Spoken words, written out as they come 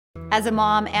As a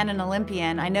mom and an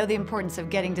Olympian, I know the importance of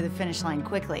getting to the finish line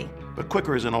quickly. But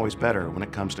quicker isn't always better when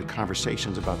it comes to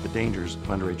conversations about the dangers of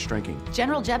underage drinking.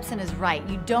 General Jepsen is right.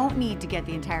 You don't need to get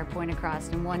the entire point across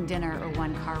in one dinner or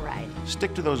one car ride.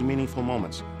 Stick to those meaningful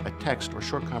moments. A text or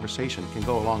short conversation can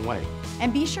go a long way.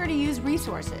 And be sure to use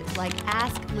resources like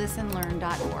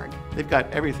asklistenlearn.org. They've got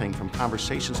everything from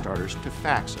conversation starters to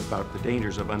facts about the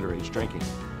dangers of underage drinking.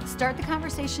 Start the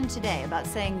conversation today about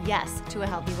saying yes to a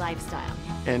healthy lifestyle.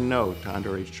 And no to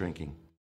underage drinking.